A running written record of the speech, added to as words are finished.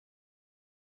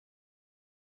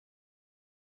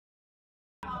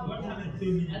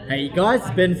Hey guys,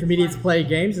 it's Ben from Idiots Play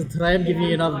Games, and today I'm giving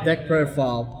you another deck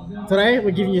profile. Today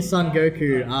we're giving you Son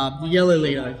Goku, the yellow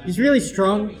leader. He's really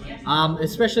strong,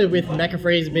 especially with Mecha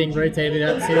Freeze being rotated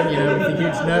out soon, you know, with the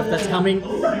huge nerf that's coming.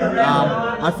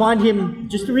 I find him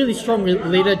just a really strong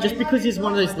leader, just because he's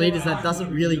one of those leaders that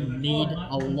doesn't really need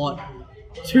a lot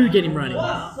to get him running.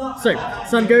 So,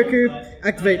 Son Goku,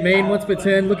 activate main once per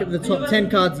turn, look at the top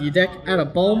 10 cards of your deck, add a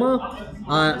Bulma.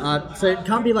 So it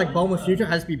can't be like Bulma Future, it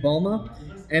has to be Bulma,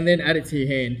 and then add it to your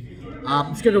hand.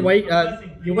 It's going to wait.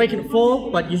 You awaken at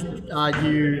 4, but you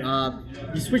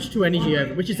switch to energy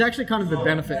over, which is actually kind of a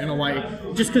benefit in a way,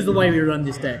 just because of the way we run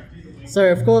this deck. So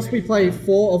of course we play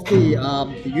 4 of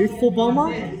the Youthful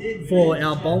Bulma for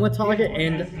our Bulma target,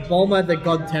 and Bulma the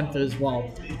God Tempter as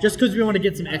well. Just because we want to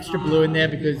get some extra blue in there,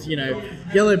 because you know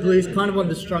yellow blue is kind of one of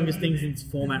the strongest things in this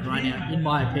format right now, in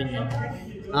my opinion.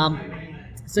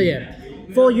 So yeah,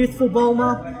 4 Youthful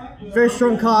Bulma, very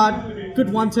strong card, good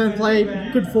 1-turn play,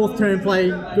 good 4th turn play,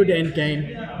 good end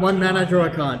game. 1 mana, draw a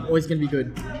card, always going to be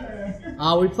good.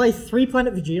 We play 3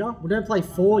 Planet Vegeta. We don't play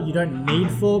 4. You don't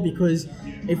need 4 because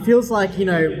it feels like, you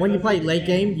know, when you play late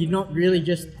game, you're not really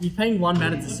just, you're paying 1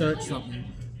 mana to search something.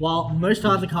 While most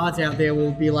other cards out there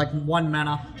will be like 1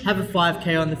 mana, have a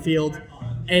 5k on the field,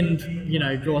 and, you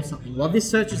know, draw something. Well, this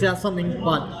searches out something,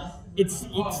 but it's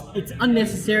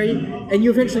unnecessary, and you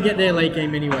eventually get there late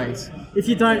game anyways. If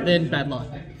you don't, then bad luck.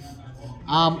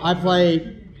 I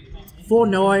play 4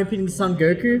 Openings Son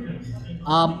Goku.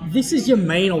 This is your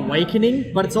main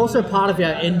awakening, but it's also part of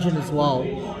our engine as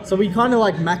well. So we kind of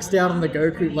like maxed out on the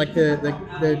Goku, like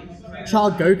the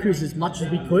child Gokus as much as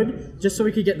we could, just so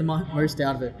we could get the most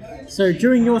out of it. So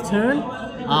during your turn,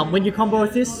 when you combo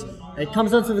with this, it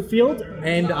comes onto the field,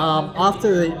 and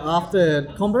after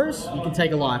combos, you can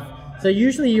take a life. So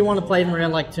usually you want to play them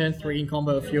around like turn 3 and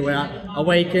combo a few out,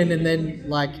 awaken, and then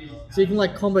like, so you can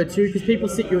like combo 2, because people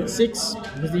sit you at 6,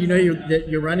 because you know that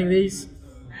you're running these.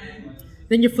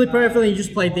 Then you flip over and you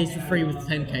just play these for free with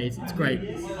 10Ks. It's great.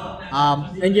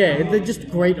 And yeah, they're just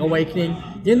great awakening.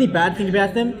 The only bad thing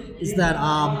about them is that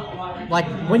like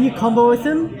when you combo with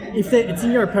them, if it's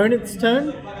in your opponent's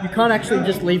turn, you can't actually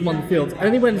just leave them on the field.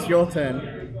 Only when it's your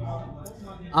turn.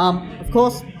 Of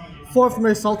course, 4 of the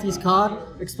most saltiest card,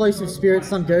 Explosive Spirit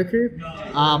Son Goku.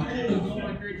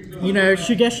 You know,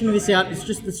 Shugeshing this out is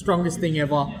just the strongest thing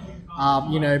ever.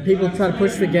 You know, people try to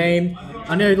push the game.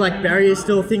 I know like Barrier is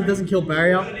still a thing, doesn't kill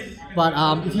Barrier, but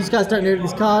if you guys don't know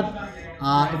this card,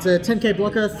 it's a 10k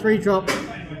blocker, 3-drop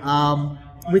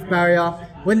with Barrier.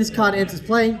 When this card enters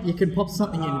play, you can pop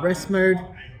something in rest mode,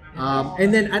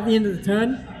 and then at the end of the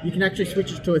turn, you can actually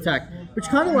switch it to attack, which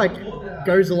kind of like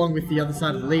goes along with the other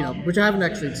side of the lead up, which I haven't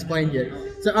actually explained yet.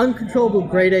 So Uncontrollable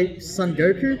Grade 8 Son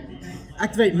Goku,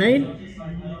 activate main,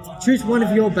 choose one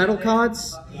of your battle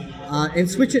cards, and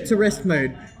switch it to rest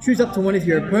mode. Choose up to one of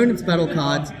your opponent's battle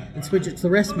cards and switch it to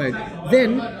rest mode.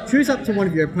 Then, choose up to one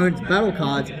of your opponent's battle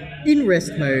cards in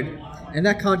rest mode, and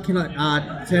that card cannot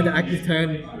turn to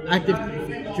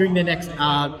active during the next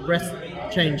rest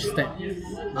change step.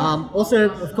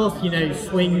 Also, of course, you know,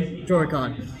 swing, draw a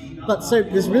card. But so,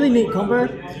 there's a really neat combo.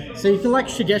 So you can like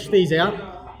Shugesh these out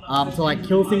to like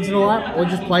kill things and all that, or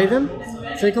just play them.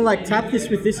 So you can like tap this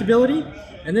with this ability,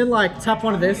 and then like tap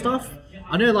one of their stuff.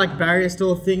 I know like Barrier is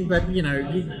still a thing, but you know,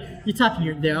 you're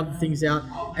tapping their other things out,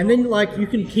 and then like you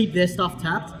can keep their stuff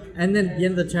tapped, and then at the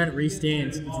end of the turn it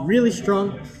restands. It's really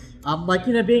strong. Like,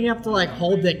 you know, being able to like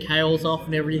hold their KOs off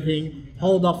and everything,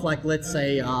 hold off like, let's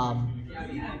say,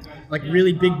 like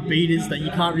really big beaters that you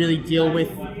can't really deal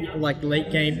with like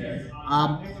late game.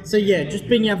 So yeah, just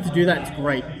being able to do that is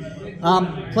great.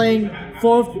 Playing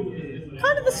 4 of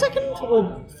kind of the second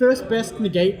or first best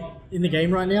negate in the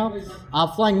game right now.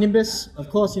 Flying Nimbus, of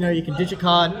course, you know, you can ditch a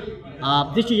card,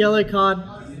 ditch a yellow card,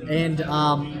 and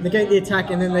negate the attack,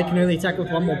 and then they can only attack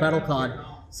with 1 more battle card.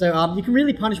 So you can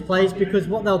really punish plays, because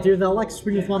what they'll do, they'll like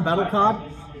swing with 1 battle card,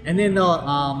 and then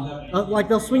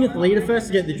they'll swing with the leader first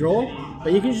to get the draw,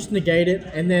 but you can just negate it,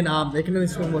 and then they can only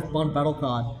swing with 1 battle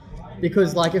card.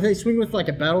 Because like if they swing with like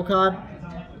a battle card,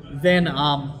 then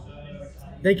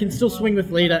they can still swing with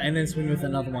leader and then swing with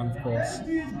another one, of course.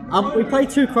 We play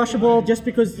 2 Crushable just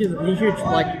because the huge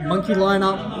like monkey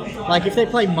lineup. Like if they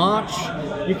play March,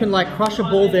 you can like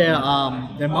Crushable their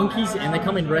monkeys, and they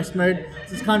come in rest mode.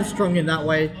 So it's kind of strong in that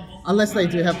way. Unless they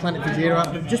do have Planet Vegeta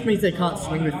up, it just means they can't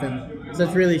swing with them. So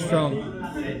it's really strong.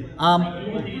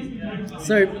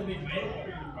 So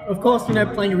of course, you know,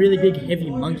 playing a really big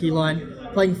heavy monkey line.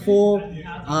 Playing 4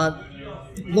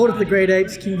 Lord of the Great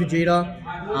Apes, King Vegeta.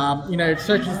 You know,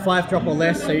 searches 5-drop or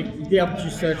less, so you'd be able to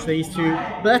just search these 2.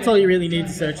 But that's all you really need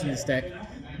to search in this deck.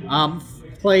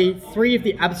 play 3 of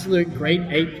the absolute great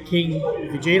Ape King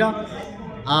Vegeta.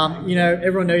 You know,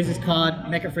 everyone knows this card.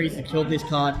 Mecha Freezer killed this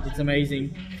card. It's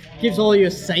amazing. Gives all your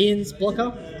Saiyans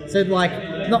blocker. So like,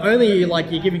 not only are you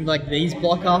like you're giving like these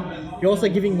blocker, you're also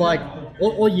giving like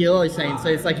all yellow Saiyans. So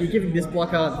it's like you're giving this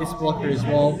blocker as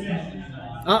well.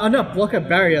 No, blocker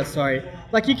barrier. Sorry.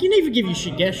 Like you can even give you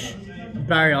Shugesh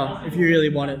barrier if you really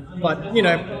want it. But you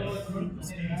know,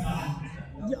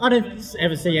 I don't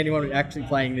ever see anyone actually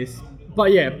playing this.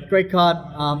 But yeah, great card.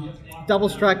 Double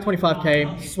strike,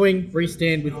 25k, swing,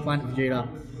 restand with Planet Vegeta.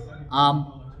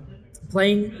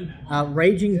 Playing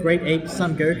Raging Great Ape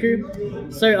Son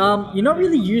Goku. So you're not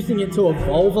really using it to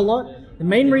evolve a lot. The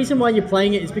main reason why you're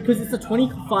playing it is because it's a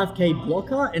 25k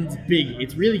blocker and it's big.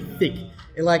 It's really thick.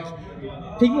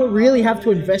 People really have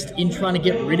to invest in trying to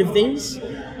get rid of these.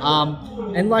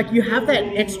 And like you have that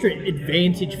extra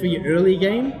advantage for your early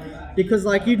game because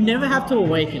like you never have to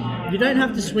awaken. You don't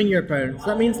have to swing your opponent. So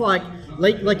that means like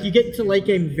you get to late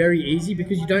game very easy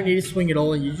because you don't need to swing at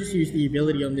all and you just use the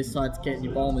ability on this side to get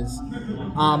your Bulmas.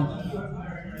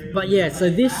 But yeah, so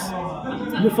this,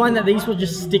 you'll find that these will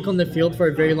just stick on the field for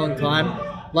a very long time.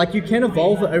 Like you can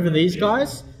evolve it over these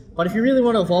guys, but if you really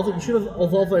want to evolve it, you should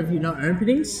evolve it over your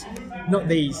openings, not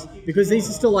these, because these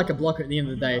are still like a blocker at the end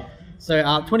of the day. So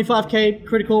 25k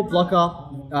critical blocker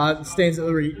stands at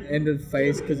the end of the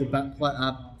phase because of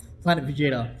Planet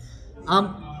Vegeta.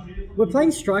 We're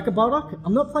playing Striker Bardock.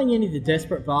 I'm not playing any of the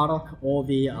Desperate Bardock or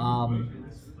the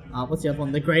what's the other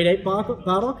one? The Great Ape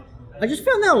Bardock. I just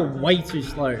found they were way too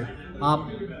slow.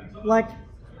 Like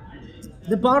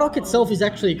the Bardock itself is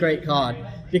actually a great card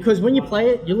because when you play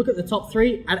it, you look at the top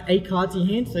 3, add 8 cards in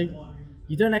your hand, so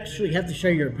you don't actually have to show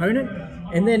your opponent.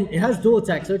 And then it has dual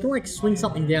attack, so it can like swing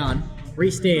something down,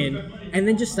 restand, and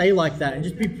then just stay like that and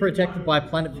just be protected by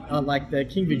Planet like the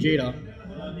King Vegeta.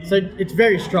 So it's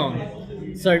very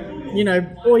strong. So, you know,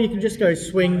 or you can just go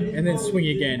swing and then swing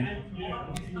again.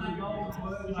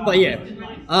 But yeah,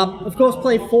 of course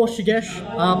play 4 Shugesh.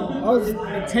 I was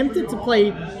tempted to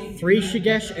play 3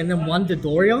 Shugesh and then 1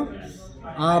 Dodoria.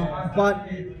 But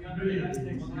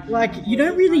like you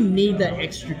don't really need that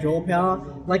extra draw power.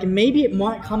 Like maybe it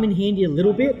might come in handy a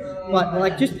little bit, but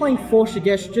like just playing 4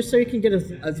 Shugesh just so you can get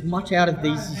as much out of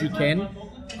these as you can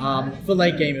for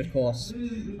late game, of course.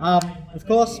 Of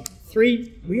course,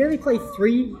 we only play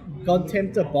 3 God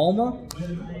Tempter Bulma.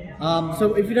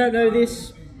 So if you don't know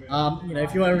this, you know,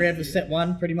 if you want to remember set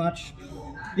 1, pretty much,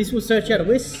 this will search out a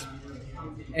Whis,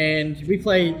 and we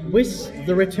play Whis,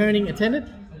 the returning attendant,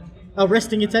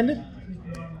 resting attendant.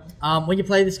 When you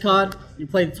play this card, you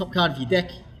play the top card of your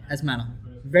deck as mana.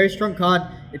 Very strong card.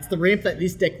 It's the ramp that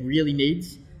this deck really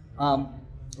needs.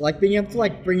 Like being able to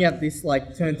like bring out this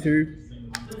like turn 2,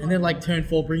 and then like turn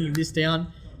 4 bringing this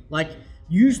down. Like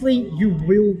usually you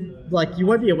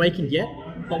won't be awakened yet,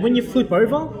 but when you flip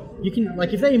over, you can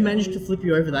like if they manage to flip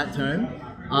you over that turn,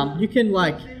 you can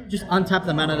like just untap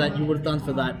the mana that you would have done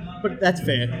for that. But that's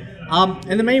fair.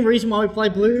 And the main reason why we play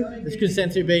blue is because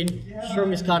Senzu Bean,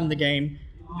 strongest card in the game.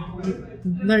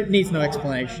 Needs no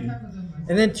explanation.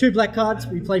 And then 2 black cards,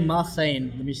 we play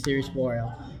Saiyan, the Mysterious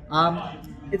Warrior.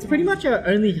 It's pretty much our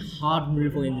only hard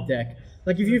removal in the deck.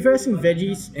 Like if you're versing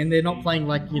veggies and they're not playing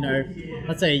like, you know,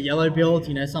 let's say a yellow build,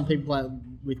 you know, some people play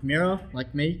with mirror,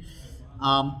 like me.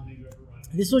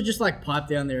 This will just like pipe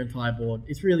down their entire board.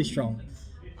 It's really strong.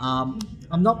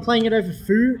 I'm not playing it over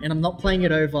Fu, and I'm not playing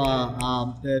it over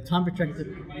the Time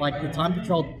Protector, like the Time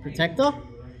Patrol Protector.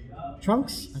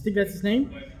 Trunks, I think that's his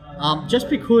name. Just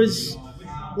because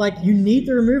like you need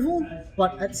the removal,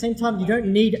 but at the same time you don't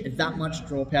need that much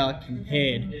draw power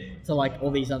compared to like all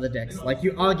these other decks. Like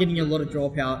you are getting a lot of draw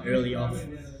power early off.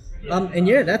 And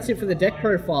yeah, that's it for the deck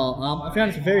profile. I found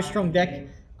it's a very strong deck.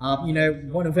 You know,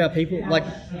 one of our people, like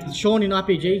Sean in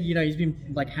RPG, you know, he's been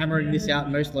like hammering this out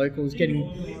in most locals,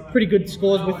 getting pretty good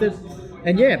scores with it.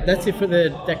 And yeah, that's it for the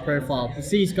deck profile. We'll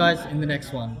see you guys in the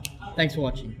next one. Thanks for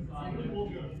watching.